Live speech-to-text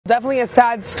Definitely a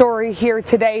sad story here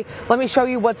today. Let me show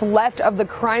you what's left of the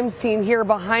crime scene here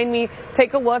behind me.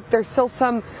 Take a look. There's still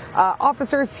some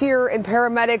officers here and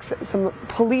paramedics, some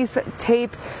police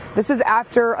tape. This is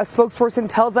after a spokesperson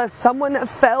tells us someone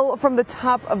fell from the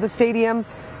top of the stadium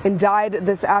and died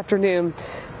this afternoon.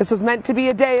 This was meant to be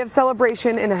a day of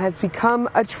celebration, and it has become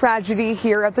a tragedy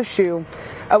here at the Shoe.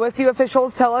 OSU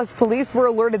officials tell us police were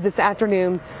alerted this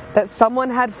afternoon that someone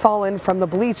had fallen from the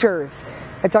bleachers.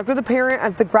 I talked with a parent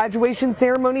as the graduation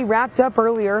ceremony wrapped up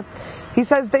earlier. He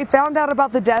says they found out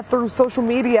about the death through social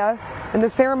media, and the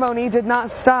ceremony did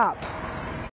not stop.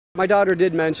 My daughter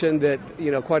did mention that,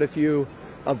 quite a few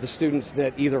of the students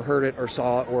that either heard it or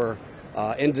saw it were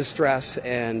in distress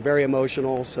and very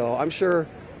emotional. So I'm sure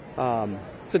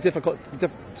it's a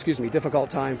difficult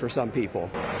time for some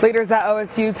people. Leaders at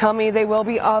OSU tell me they will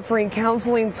be offering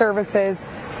counseling services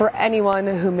for anyone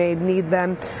who may need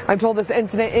them. I'm told this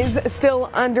incident is still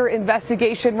under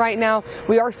investigation right now.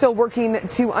 We are still working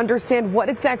to understand what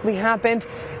exactly happened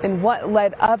and what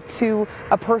led up to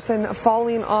a person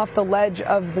falling off the ledge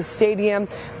of the stadium.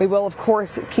 We will, of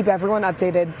course, keep everyone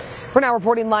updated. For now,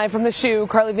 reporting live from the Shoe,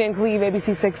 Carly Van Cleve,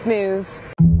 ABC 6 News.